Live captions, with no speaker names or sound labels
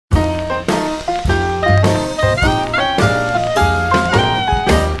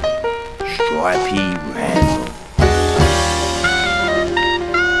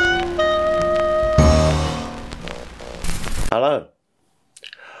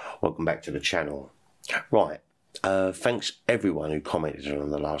Welcome back to the channel. Right, thanks everyone who commented on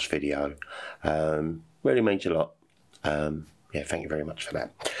the last video. Really means a lot. Yeah, thank you very much for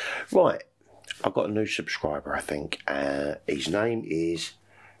that. Right, I've got a new subscriber, I think. His name is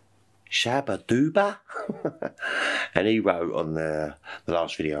Shubadooba. And he wrote on the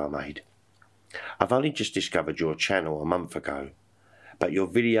last video I made, "I've only just discovered your channel a month ago, but your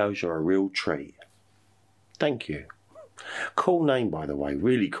videos are a real treat." Thank you. Cool name, by the way,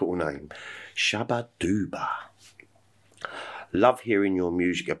 really cool name. Shubadooba. Love hearing your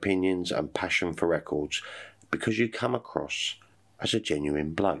music opinions and passion for records because you come across as a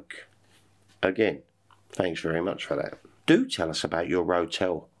genuine bloke. Again, thanks very much for that. Do tell us about your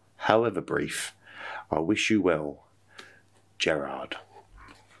Rotel, however brief. I wish you well, Gerard.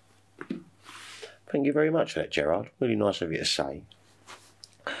 Thank you very much for that, Gerard. Really nice of you to say.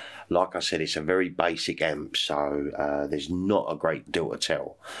 Like I said, it's a very basic amp, so there's not a great deal to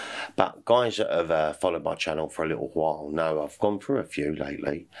tell. But guys that have followed my channel for a little while know I've gone through a few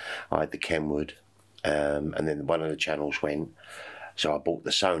lately. I had the Kenwood, and then one of the channels went, so I bought the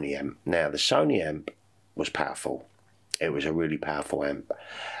Sony amp. Now, the Sony amp was powerful. It was a really powerful amp.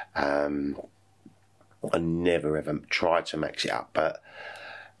 I never ever tried to max it up, but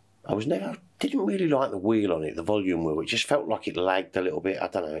I didn't really like the wheel on it, the volume wheel. It just felt like it lagged a little bit. I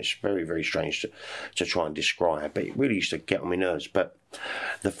don't know, it's very, very strange to try and describe, but it really used to get on my nerves. But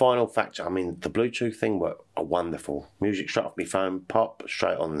the final factor, I mean, the Bluetooth thing were wonderful. Music straight off my phone, pop,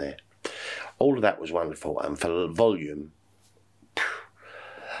 straight on there. All of that was wonderful, and for volume,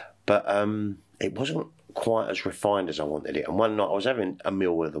 but it wasn't quite as refined as I wanted it. And one night I was having a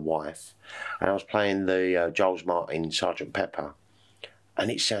meal with the wife, and I was playing the Jules Martin Sgt. Pepper, and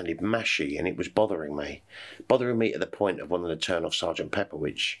it sounded mashy, and it was bothering me to the point of wanting to turn off Sgt. Pepper,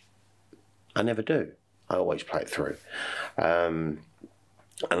 which I never do. I always play it through. And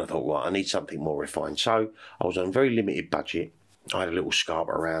I thought, well, I need something more refined. So I was on a very limited budget. I had a little scarp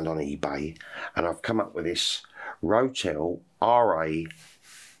around on eBay, and I've come up with this Rotel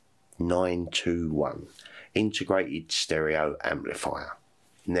RA921 integrated stereo amplifier.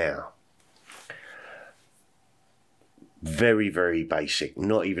 Now, very, very basic,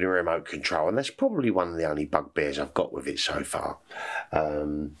 not even a remote control, and that's probably one of the only bugbears I've got with it so far.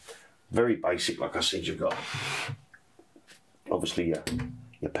 Very basic, like I said. You've got obviously your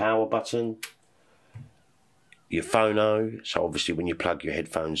power button, your phono, so obviously when you plug your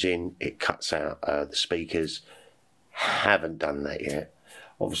headphones in, it cuts out the speakers. Haven't done that yet.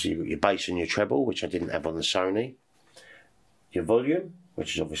 Obviously you've got your bass and your treble, which I didn't have on the Sony. Your volume,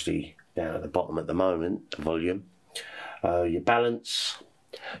 which is obviously down at the bottom at the moment, the volume. Your balance,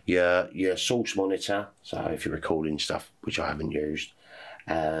 your source monitor, so if you're recording stuff, which I haven't used,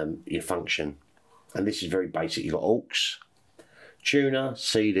 your function. And this is very basic. You've got aux, tuner,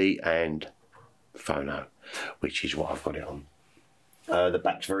 CD, and phono, which is what I've got it on. The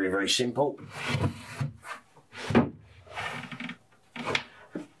back's very, very simple.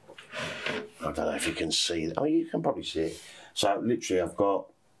 I don't know if you can see that. Oh, you can probably see it. So literally I've got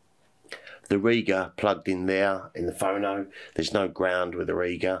the Riga plugged in there in the phono. There's no ground with the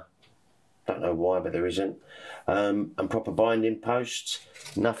Riga. Don't know why, but there isn't. And proper binding posts.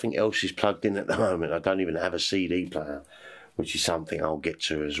 Nothing else is plugged in at the moment. I don't even have a CD player, which is something I'll get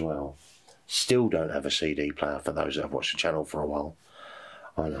to as well. Still don't have a CD player for those that have watched the channel for a while.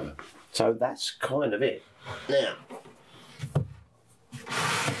 I know. So that's kind of it. Now,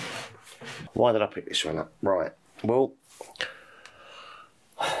 why did I pick this one up? Right. Well,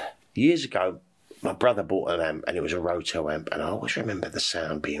 years ago, my brother bought an amp, and it was a Rotel amp, and I always remember the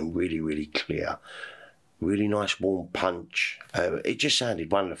sound being really, really clear. Really nice warm punch. It just sounded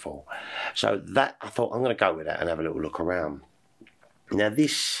wonderful. So that, I thought, I'm going to go with that and have a little look around. Now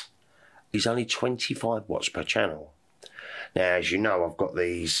this is only 25 watts per channel. Now, as you know, I've got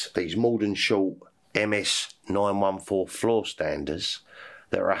these Malden Short MS914 floor standers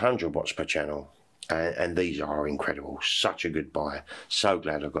that are 100 watts per channel. And these are incredible. Such a good buy. So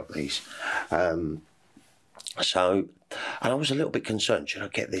glad I got these. And I was a little bit concerned, should I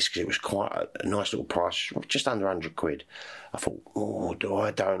get this? Because it was quite a nice little price, just under 100 quid. I thought, oh,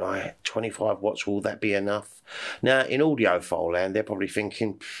 don't I? 25 watts, will that be enough? Now, in audiophile land, they're probably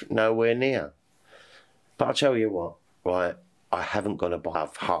thinking, nowhere near. But I'll tell you what, right, I haven't gone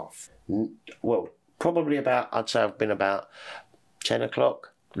above half. Well, probably about, I'd say I've been about 10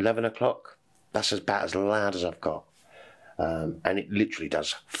 o'clock, 11 o'clock. That's about as loud as I've got. And it literally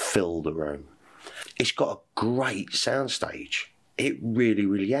does fill the room. It's got a great soundstage. It really,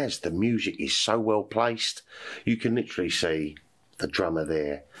 really has. The music is so well placed. You can literally see the drummer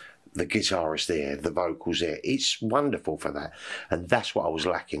there the guitar is there, the vocals there. It's wonderful for that. And that's what I was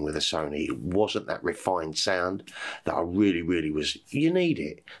lacking with the Sony. It wasn't that refined sound that I really was. You need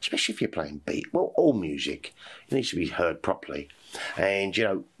it, especially if you're playing beat. Well, all music, it needs to be heard properly. And, you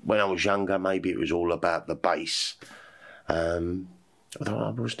know, when I was younger, maybe it was all about the bass. Although I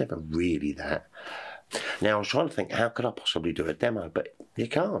was never really that. Now, I was trying to think, how could I possibly do a demo? But you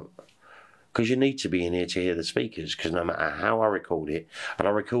can't. Because you need to be in here to hear the speakers, because no matter how I record it, and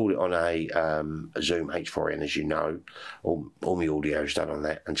I record it on a Zoom H4n, as you know, all my audio's done on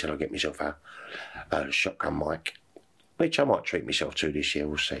that until I get myself a shotgun mic, which I might treat myself to this year,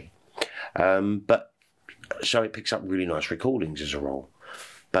 we'll see. But so it picks up really nice recordings as a rule.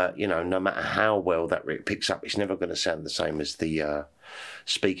 But, you know, no matter how well that picks up, it's never going to sound the same as the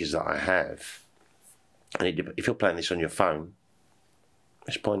speakers that I have. And if you're playing this on your phone,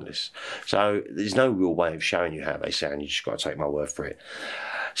 it's pointless. So there's no real way of showing you how they sound. You just got to take my word for it.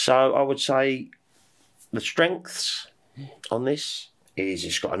 So I would say the strengths on this is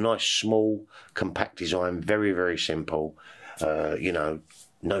it's got a nice, small, compact design. Very simple. You know,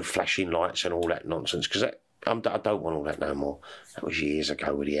 no flashing lights and all that nonsense. Because I don't want all that no more. That was years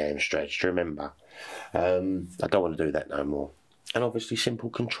ago with the Amstrad. Do you remember? I don't want to do that no more. And obviously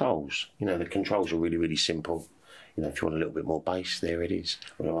simple controls. You know, the controls are really simple. You know, if you want a little bit more bass, there it is.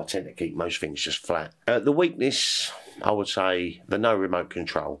 Although I tend to keep most things just flat. The weakness, I would say, the no remote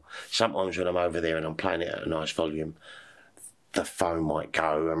control. Sometimes when I'm over there and I'm playing it at a nice volume, the phone might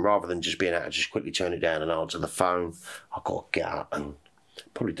go, and rather than just being able to just quickly turn it down and answer the phone, I've got to get up and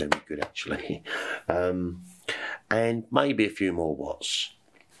probably do me good, actually. And maybe a few more watts.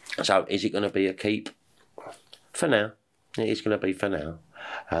 So is it going to be a keep? For now. It is going to be for now.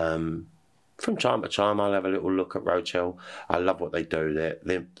 From time to time, I'll have a little look at Rotel. I love what they do.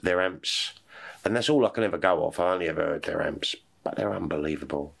 Their amps, and that's all I can ever go off. I only ever heard their amps, but they're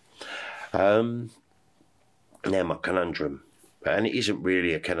unbelievable. Now my conundrum, and it isn't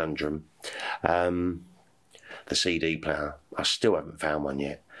really a conundrum. The CD player, I still haven't found one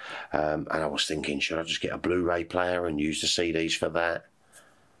yet. And I was thinking, should I just get a Blu-ray player and use the CDs for that?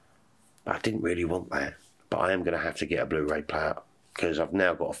 But I didn't really want that. But I am going to have to get a Blu-ray player, because I've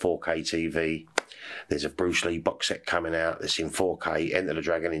now got a 4K TV. There's a Bruce Lee box set coming out that's in 4K, Enter the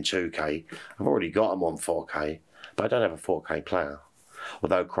Dragon in 2K. I've already got them on 4K, but I don't have a 4K player.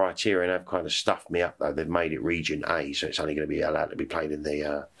 Although Criterion have kind of stuffed me up, though. They've made it region A, so it's only going to be allowed to be played in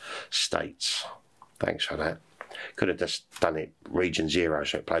the States. Thanks for that. Could have just done it region 0,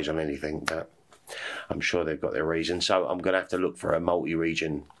 so it plays on anything, but I'm sure they've got their reason. So I'm going to have to look for a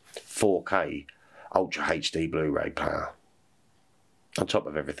multi-region 4K Ultra HD Blu-ray player on top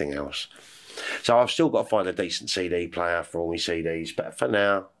of everything else. So I've still got to find a decent CD player for all my CDs, but for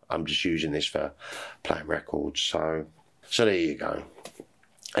now I'm just using this for playing records. So there you go.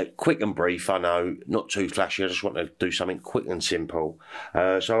 Quick and brief, I know, not too flashy. I just want to do something quick and simple.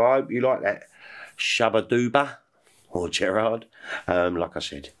 So I hope you like that Shubadooba or Gerard. Like I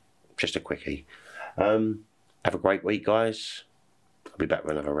said, just a quickie. Have a great week, guys. I'll be back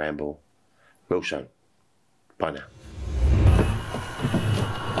with another ramble real soon. Bye now.